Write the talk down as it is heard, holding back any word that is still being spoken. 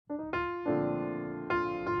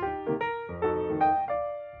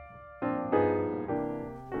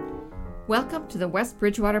Welcome to the West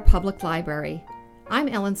Bridgewater Public Library. I'm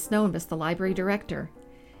Ellen Snowinvest, the Library Director,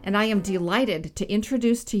 and I am delighted to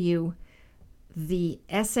introduce to you the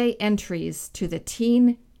essay entries to the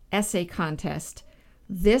Teen Essay Contest,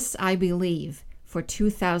 This I Believe, for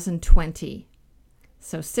 2020.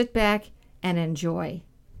 So sit back and enjoy.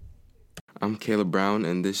 I'm Caleb Brown,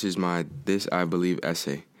 and this is my This I Believe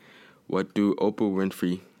essay. What do Oprah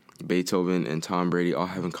Winfrey, Beethoven, and Tom Brady all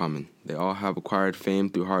have in common? They all have acquired fame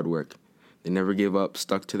through hard work. They never gave up,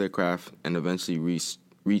 stuck to their craft, and eventually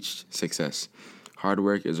reached success. Hard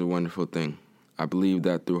work is a wonderful thing. I believe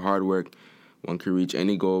that through hard work, one can reach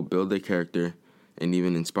any goal, build their character, and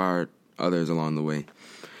even inspire others along the way.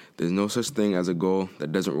 There's no such thing as a goal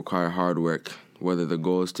that doesn't require hard work, whether the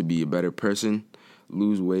goal is to be a better person,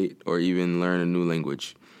 lose weight, or even learn a new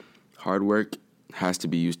language. Hard work has to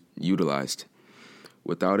be utilized.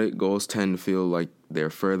 Without it, goals tend to feel like they're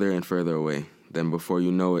further and further away. Then before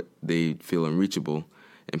you know it, they feel unreachable,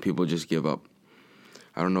 and people just give up.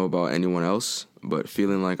 I don't know about anyone else, but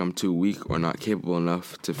feeling like I'm too weak or not capable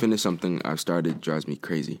enough to finish something I've started drives me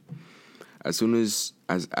crazy. As soon as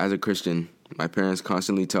a Christian, my parents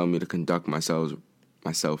constantly tell me to conduct myself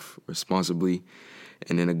responsibly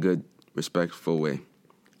and in a good, respectful way.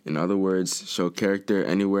 In other words, show character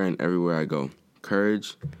anywhere and everywhere I go.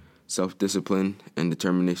 Courage, self-discipline, and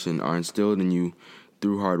determination are instilled in you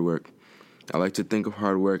through hard work. I like to think of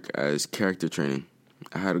hard work as character training.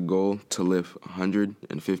 I had a goal to lift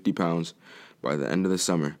 150 pounds by the end of the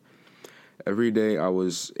summer. Every day I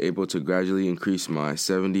was able to gradually increase my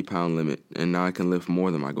 70-pound limit, and now I can lift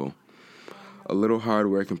more than my goal. A little hard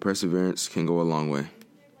work and perseverance can go a long way.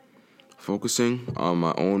 Focusing on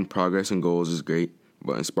my own progress and goals is great,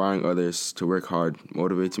 but inspiring others to work hard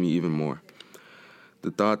motivates me even more.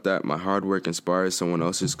 The thought that my hard work inspires someone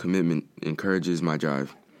else's commitment encourages my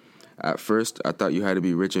drive. At first, I thought you had to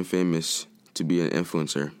be rich and famous to be an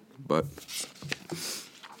influencer, but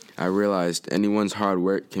I realized anyone's hard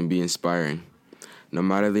work can be inspiring. No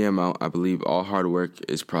matter the amount, I believe all hard work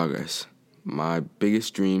is progress. My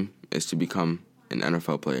biggest dream is to become an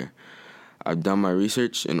NFL player. I've done my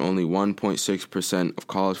research, and only 1.6% of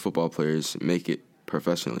college football players make it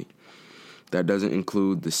professionally. That doesn't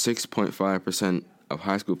include the 6.5% of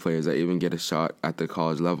high school players that even get a shot at the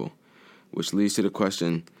college level, which leads to the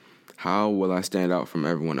question, how will I stand out from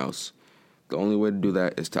everyone else? The only way to do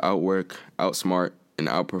that is to outwork, outsmart, and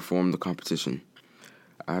outperform the competition.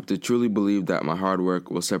 I have to truly believe that my hard work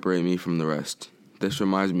will separate me from the rest. This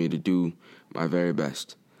reminds me to do my very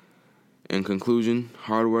best. In conclusion,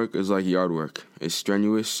 hard work is like yard work. It's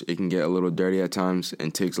strenuous, it can get a little dirty at times,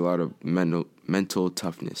 and takes a lot of mental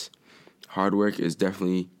toughness. Hard work is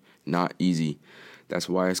definitely not easy. That's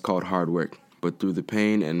why it's called hard work. But through the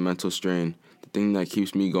pain and mental strain, the thing that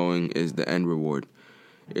keeps me going is the end reward.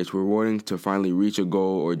 It's rewarding to finally reach a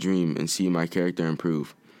goal or dream and see my character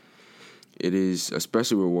improve. It is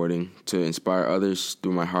especially rewarding to inspire others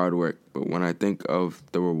through my hard work, but when I think of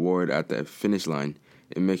the reward at the finish line,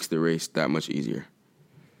 it makes the race that much easier.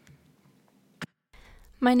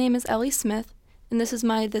 My name is Ellie Smith, and this is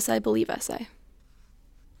my This I Believe essay.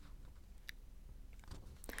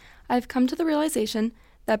 I've come to the realization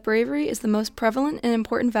that bravery is the most prevalent and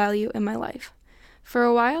important value in my life. For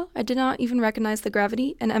a while, I did not even recognize the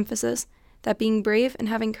gravity and emphasis that being brave and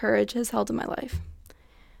having courage has held in my life.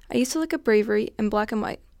 I used to look at bravery in black and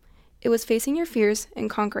white. It was facing your fears and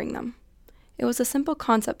conquering them. It was a simple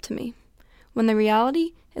concept to me, when the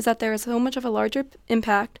reality is that there is so much of a larger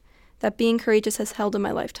impact that being courageous has held in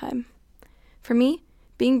my lifetime. For me,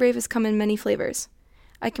 being brave has come in many flavors.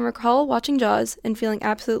 I can recall watching Jaws and feeling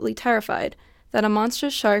absolutely terrified that a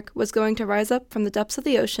monstrous shark was going to rise up from the depths of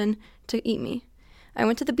the ocean to eat me. I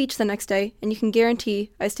went to the beach the next day, and you can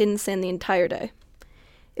guarantee I stayed in the sand the entire day.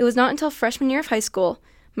 It was not until freshman year of high school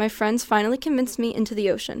my friends finally convinced me into the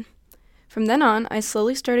ocean. From then on, I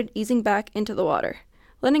slowly started easing back into the water,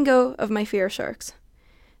 letting go of my fear of sharks.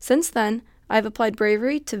 Since then, I have applied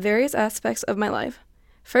bravery to various aspects of my life.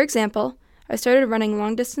 For example, I started running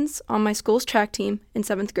long distance on my school's track team in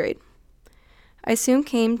 7th grade. I soon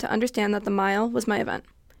came to understand that the mile was my event.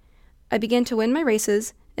 I began to win my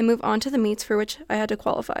races and move on to the meets for which I had to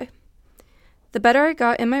qualify. The better I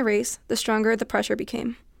got in my race, the stronger the pressure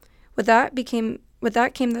became. With that came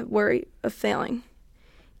the worry of failing.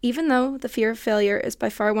 Even though the fear of failure is by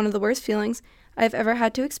far one of the worst feelings I have ever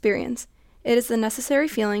had to experience, it is the necessary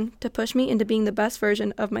feeling to push me into being the best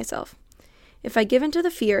version of myself. If I give in to the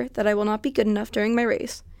fear that I will not be good enough during my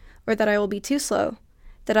race, or that I will be too slow,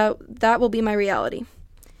 that will be my reality.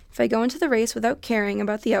 If I go into the race without caring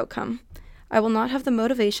about the outcome, I will not have the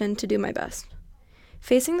motivation to do my best.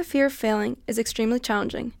 Facing the fear of failing is extremely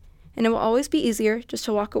challenging. and it will always be easier just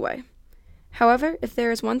to walk away. However, if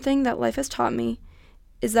there is one thing that life has taught me,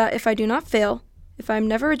 is that if I do not fail, if I am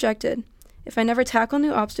never rejected, if I never tackle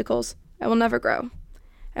new obstacles, I will never grow.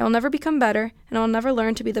 I will never become better, and I will never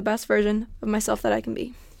learn to be the best version of myself that I can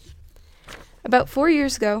be. About 4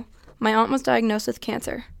 years ago, my aunt was diagnosed with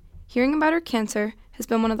cancer. Hearing about her cancer has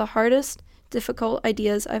been one of the hardest, difficult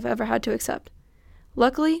ideas I've ever had to accept.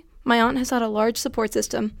 Luckily, my aunt has had a large support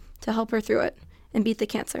system to help her through it and beat the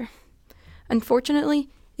cancer. Unfortunately,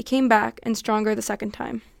 it came back and stronger the second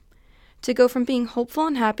time. To go from being hopeful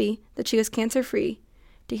and happy that she was cancer-free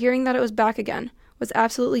to hearing that it was back again was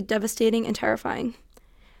absolutely devastating and terrifying.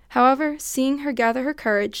 However, seeing her gather her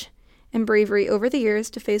courage and bravery over the years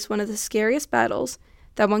to face one of the scariest battles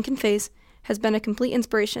that one can face has been a complete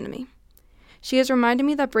inspiration to me. She has reminded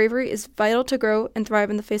me that bravery is vital to grow and thrive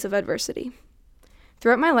in the face of adversity.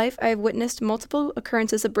 Throughout my life, I have witnessed multiple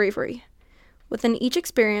occurrences of bravery. Within each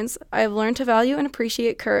experience, I have learned to value and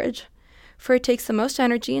appreciate courage, for it takes the most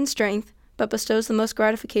energy and strength, but bestows the most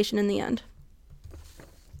gratification in the end.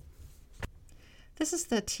 This is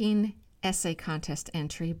the Teen Essay Contest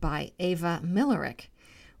entry by Ava Millerick,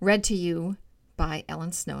 read to you by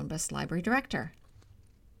Ellen Snowinbus, Library Director.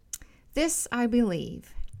 This I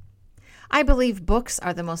believe. I believe books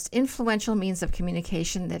are the most influential means of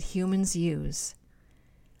communication that humans use.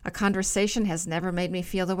 A conversation has never made me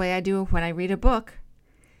feel the way I do when I read a book.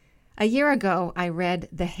 A year ago, I read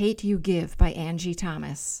The Hate You Give by Angie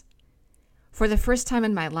Thomas. For the first time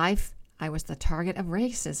in my life, I was the target of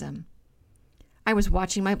racism. I was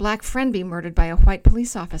watching my black friend be murdered by a white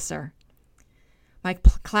police officer. My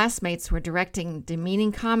classmates were directing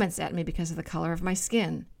demeaning comments at me because of the color of my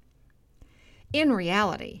skin. In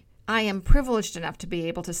reality, I am privileged enough to be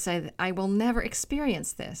able to say that I will never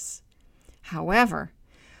experience this. However,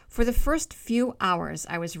 for the first few hours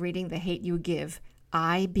I was reading The Hate You Give,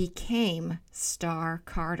 I became Star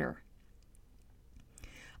Carter.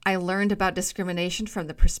 I learned about discrimination from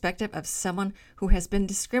the perspective of someone who has been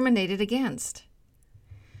discriminated against.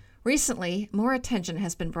 Recently, more attention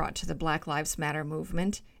has been brought to the Black Lives Matter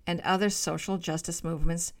movement and other social justice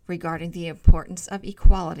movements regarding the importance of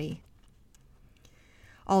equality.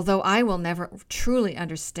 Although I will never truly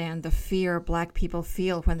understand the fear Black people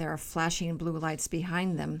feel when there are flashing blue lights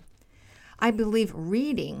behind them, I believe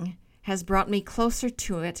reading has brought me closer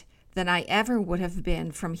to it than I ever would have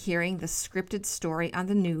been from hearing the scripted story on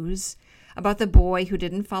the news about the boy who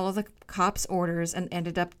didn't follow the cops' orders and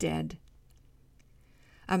ended up dead.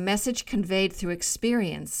 A message conveyed through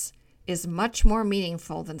experience is much more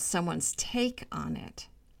meaningful than someone's take on it.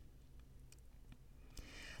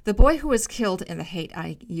 The boy who was killed in The Hate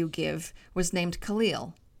You Give was named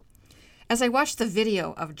Khalil. As I watched the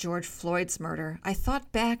video of George Floyd's murder, I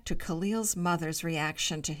thought back to Khalil's mother's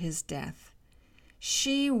reaction to his death.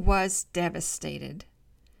 She was devastated.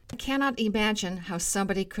 I cannot imagine how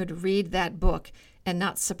somebody could read that book and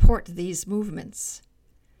not support these movements.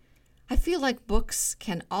 I feel like books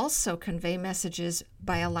can also convey messages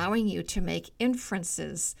by allowing you to make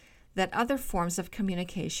inferences that other forms of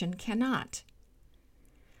communication cannot.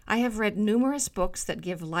 I have read numerous books that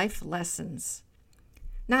give life lessons.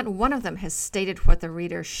 Not one of them has stated what the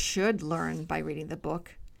reader should learn by reading the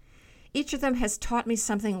book. Each of them has taught me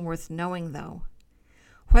something worth knowing, though.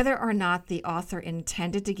 Whether or not the author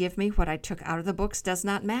intended to give me what I took out of the books does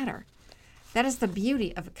not matter. That is the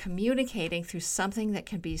beauty of communicating through something that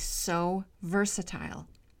can be so versatile.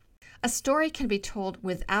 A story can be told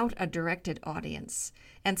without a directed audience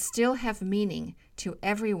and still have meaning to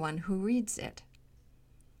everyone who reads it.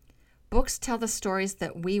 Books tell the stories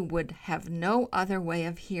that we would have no other way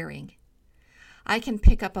of hearing. I can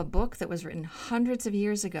pick up a book that was written hundreds of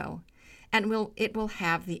years ago, and it will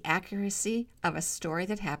have the accuracy of a story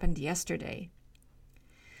that happened yesterday.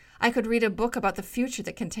 I could read a book about the future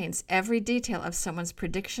that contains every detail of someone's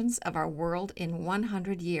predictions of our world in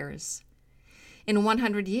 100 years. In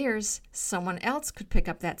 100 years, someone else could pick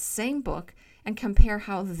up that same book and compare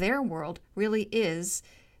how their world really is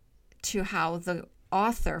to how the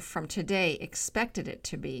author from today expected it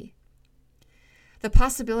to be. The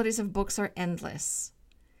possibilities of books are endless.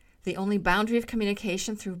 The only boundary of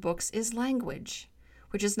communication through books is language,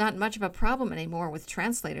 which is not much of a problem anymore with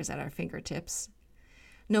translators at our fingertips.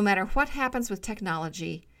 No matter what happens with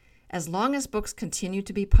technology, as long as books continue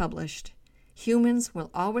to be published, humans will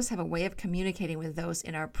always have a way of communicating with those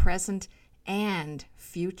in our present and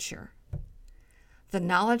future. The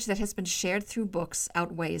knowledge that has been shared through books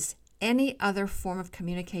outweighs any other form of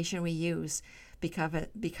communication we use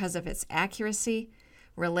because of its accuracy,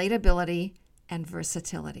 relatability, and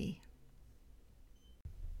versatility.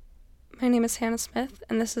 My name is Hannah Smith,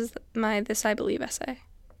 and this is my This I Believe essay.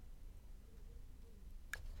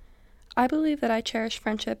 I believe that I cherish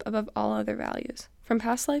friendship above all other values. From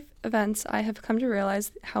past life events, I have come to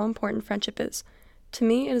realize how important friendship is. To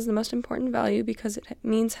me, it is the most important value because it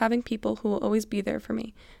means having people who will always be there for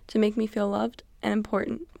me, to make me feel loved and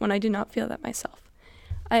important when I do not feel that myself.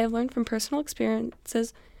 I have learned from personal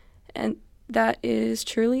experiences and that it is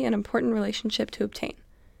truly an important relationship to obtain.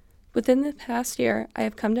 Within the past year, I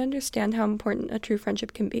have come to understand how important a true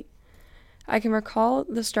friendship can be. I can recall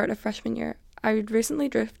the start of freshman year. I had recently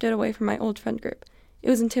drifted away from my old friend group. It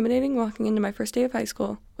was intimidating walking into my first day of high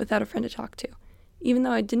school without a friend to talk to. Even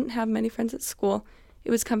though I didn't have many friends at school,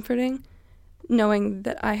 it was comforting knowing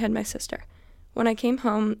that I had my sister. When I came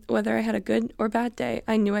home, whether I had a good or bad day,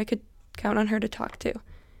 I knew I could count on her to talk to.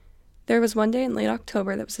 There was one day in late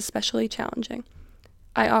October that was especially challenging.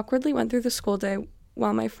 I awkwardly went through the school day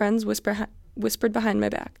while my friends whispered behind my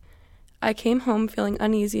back. I came home feeling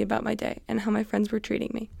uneasy about my day and how my friends were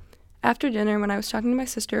treating me. After dinner, when I was talking to my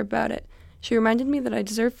sister about it, she reminded me that I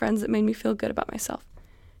deserved friends that made me feel good about myself.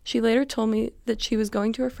 She later told me that she was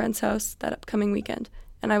going to her friend's house that upcoming weekend,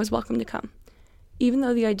 and I was welcome to come. Even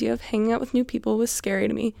though the idea of hanging out with new people was scary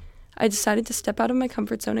to me, I decided to step out of my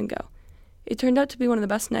comfort zone and go. It turned out to be one of the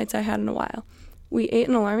best nights I had in a while. We ate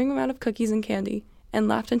an alarming amount of cookies and candy, and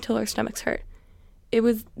laughed until our stomachs hurt. It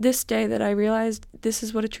was this day that I realized this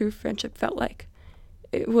is what a true friendship felt like.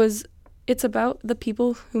 It's about the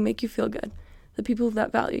people who make you feel good, the people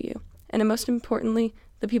that value you, and most importantly,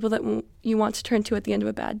 the people that you want to turn to at the end of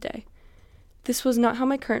a bad day. This was not how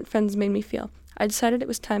my current friends made me feel. I decided it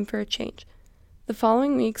was time for a change. The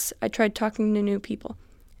following weeks, I tried talking to new people,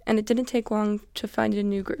 and it didn't take long to find a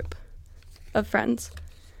new group of friends.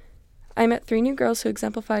 I met 3 new girls who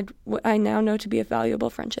exemplified what I now know to be a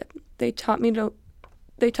valuable friendship. They talked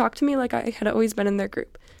to me like I had always been in their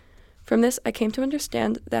group. From this, I came to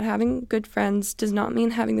understand that having good friends does not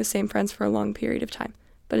mean having the same friends for a long period of time,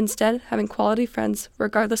 but instead having quality friends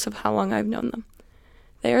regardless of how long I've known them.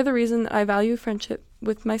 They are the reason that I value friendship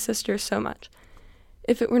with my sister so much.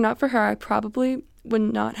 If it were not for her, I probably would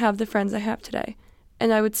not have the friends I have today,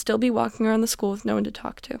 and I would still be walking around the school with no one to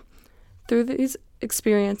talk to. Through these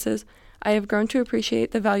experiences, I have grown to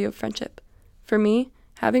appreciate the value of friendship. For me,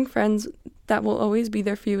 having friends that will always be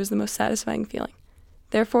there for you is the most satisfying feeling.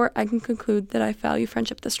 Therefore, I can conclude that I value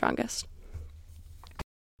friendship the strongest.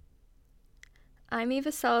 I'm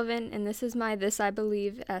Eva Sullivan, and this is my This I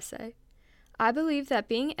Believe essay. I believe that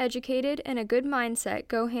being educated and a good mindset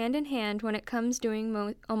go hand in hand when it comes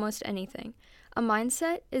doing almost anything. A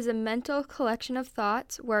mindset is a mental collection of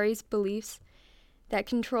thoughts, worries, beliefs that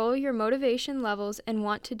control your motivation levels and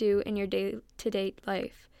want to do in your day-to-day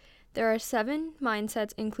life. There are 7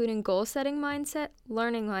 mindsets, including goal-setting mindset,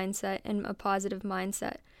 learning mindset, and a positive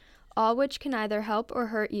mindset, all which can either help or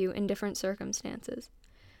hurt you in different circumstances.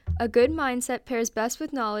 A good mindset pairs best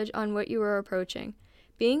with knowledge on what you are approaching.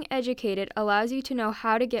 Being educated allows you to know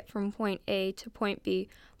how to get from point A to point B,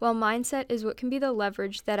 while mindset is what can be the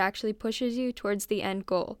leverage that actually pushes you towards the end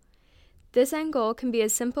goal. This end goal can be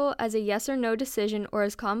as simple as a yes or no decision or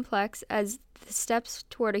as complex as the steps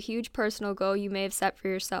toward a huge personal goal you may have set for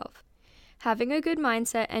yourself. Having a good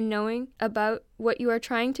mindset and knowing about what you are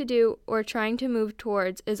trying to do or trying to move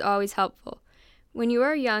towards is always helpful. When you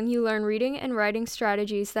are young, you learn reading and writing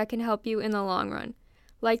strategies that can help you in the long run.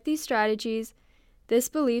 Like these strategies, this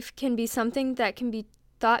belief can be something that can be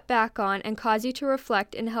thought back on and cause you to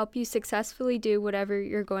reflect and help you successfully do whatever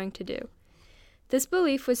you're going to do. This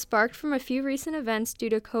belief was sparked from a few recent events due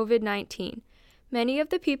to COVID-19. Many of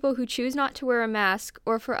the people who choose not to wear a mask,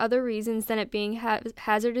 or for other reasons than it being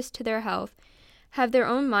hazardous to their health, have their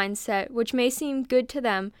own mindset, which may seem good to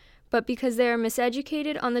them, but because they are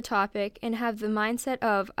miseducated on the topic and have the mindset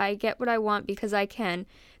of, I get what I want because I can,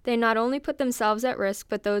 they not only put themselves at risk,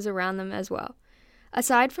 but those around them as well.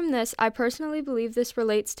 Aside from this, I personally believe this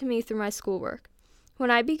relates to me through my schoolwork. When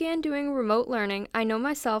I began doing remote learning, I know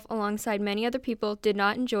myself, alongside many other people, did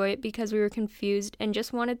not enjoy it because we were confused and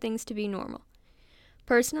just wanted things to be normal.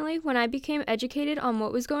 Personally, when I became educated on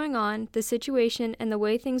what was going on, the situation, and the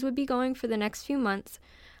way things would be going for the next few months,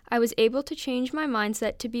 I was able to change my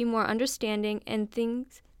mindset to be more understanding, and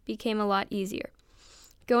things became a lot easier.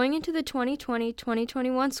 Going into the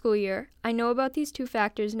 2020-2021 school year, I know about these 2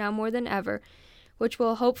 factors now more than ever, which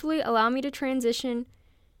will hopefully allow me to transition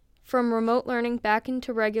from remote learning back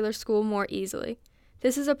into regular school more easily.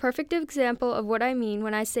 This is a perfect example of what I mean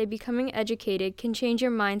when I say becoming educated can change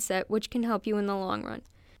your mindset, which can help you in the long run.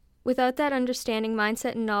 Without that understanding,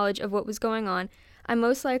 mindset, and knowledge of what was going on, I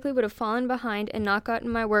most likely would have fallen behind and not gotten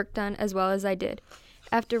my work done as well as I did.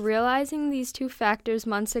 After realizing these 2 factors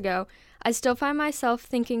months ago, I still find myself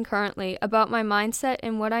thinking currently about my mindset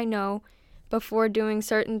and what I know before doing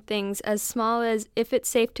certain things, as small as if it's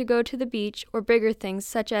safe to go to the beach, or bigger things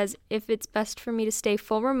such as if it's best for me to stay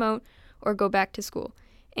full remote or go back to school.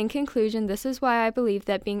 In conclusion, this is why I believe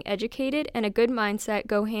that being educated and a good mindset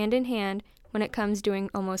go hand in hand when it comes doing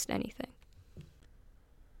almost anything.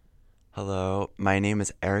 Hello, my name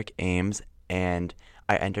is Eric Ames, and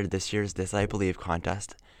I entered this year's This I Believe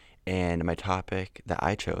contest, and my topic that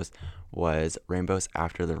I chose was Rainbows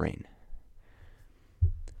After the Rain.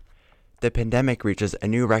 The pandemic reaches a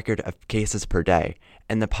new record of cases per day,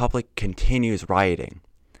 and the public continues rioting.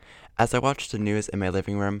 As I watch the news in my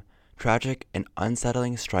living room, tragic and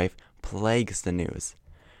unsettling strife plagues the news.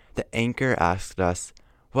 The anchor asked us,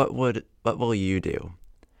 what will you do?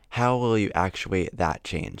 How will you actuate that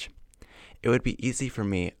change? It would be easy for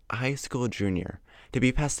me, a high school junior, to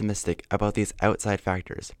be pessimistic about these outside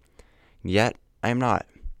factors. Yet, I am not.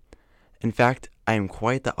 In fact, I am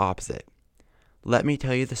quite the opposite. Let me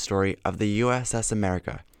tell you the story of the USS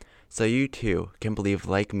America, so you too can believe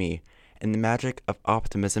like me in the magic of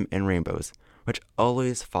optimism and rainbows, which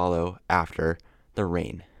always follow after the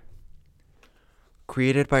rain.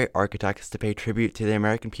 Created by architects to pay tribute to the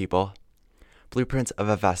American people, blueprints of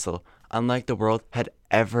a vessel unlike the world had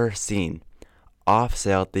ever seen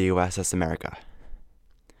off-sailed the USS America.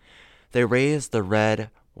 They raised the red,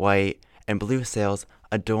 white, and blue sails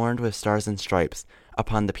adorned with stars and stripes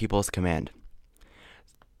upon the people's command.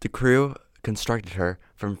 The crew constructed her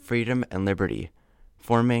from freedom and liberty,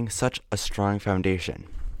 forming such a strong foundation.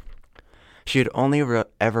 She had only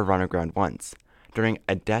ever run aground once, during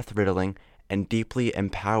a death-riddling and deeply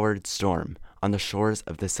empowered storm on the shores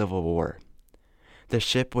of the Civil War. The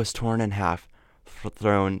ship was torn in half,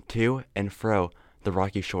 thrown to and fro the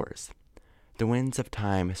rocky shores. The winds of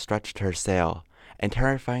time stretched her sail, and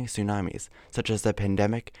terrifying tsunamis, such as the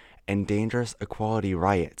pandemic and dangerous equality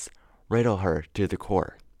riots, riddle her to the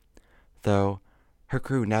core. Though her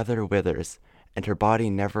crew never withers, and her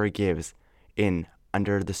body never gives in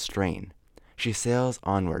under the strain, she sails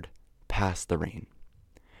onward, past the rain.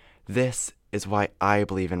 This is why I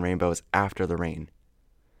believe in rainbows after the rain.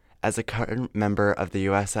 As a current member of the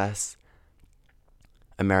USS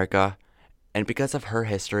America, and because of her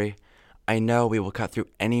history, I know we will cut through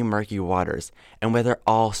any murky waters and weather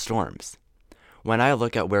all storms. When I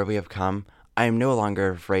look at where we have come, I am no longer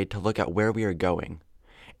afraid to look at where we are going.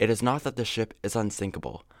 It is not that the ship is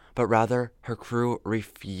unsinkable, but rather her crew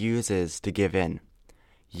refuses to give in.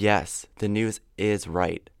 Yes, the news is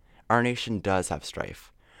right. Our nation does have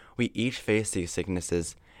strife. We each face these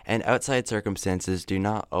sicknesses, and outside circumstances do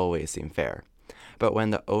not always seem fair. But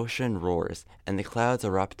when the ocean roars and the clouds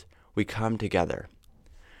erupt, we come together.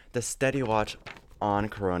 The steady watch on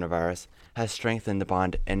coronavirus has strengthened the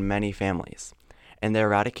bond in many families, and the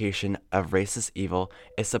eradication of racist evil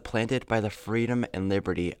is supplanted by the freedom and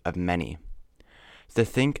liberty of many. To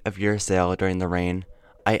think of your sail during the rain,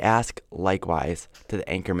 I ask likewise to the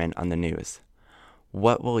anchorman on the news.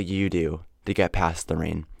 What will you do to get past the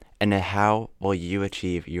rain, and how will you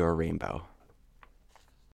achieve your rainbow?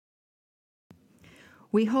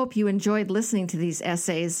 We hope you enjoyed listening to these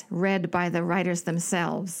essays read by the writers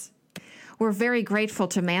themselves. We're very grateful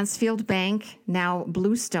to Mansfield Bank, now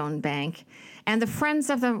Bluestone Bank, and the Friends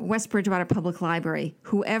of the West Bridgewater Public Library,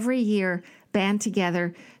 who every year band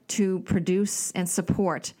together to produce and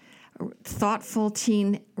support thoughtful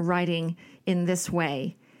teen writing in this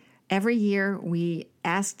way. Every year we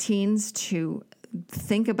ask teens to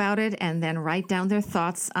think about it and then write down their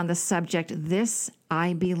thoughts on the subject, This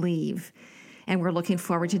I Believe. And we're looking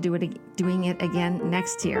forward to doing it again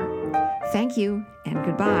next year. Thank you and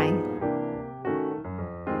goodbye.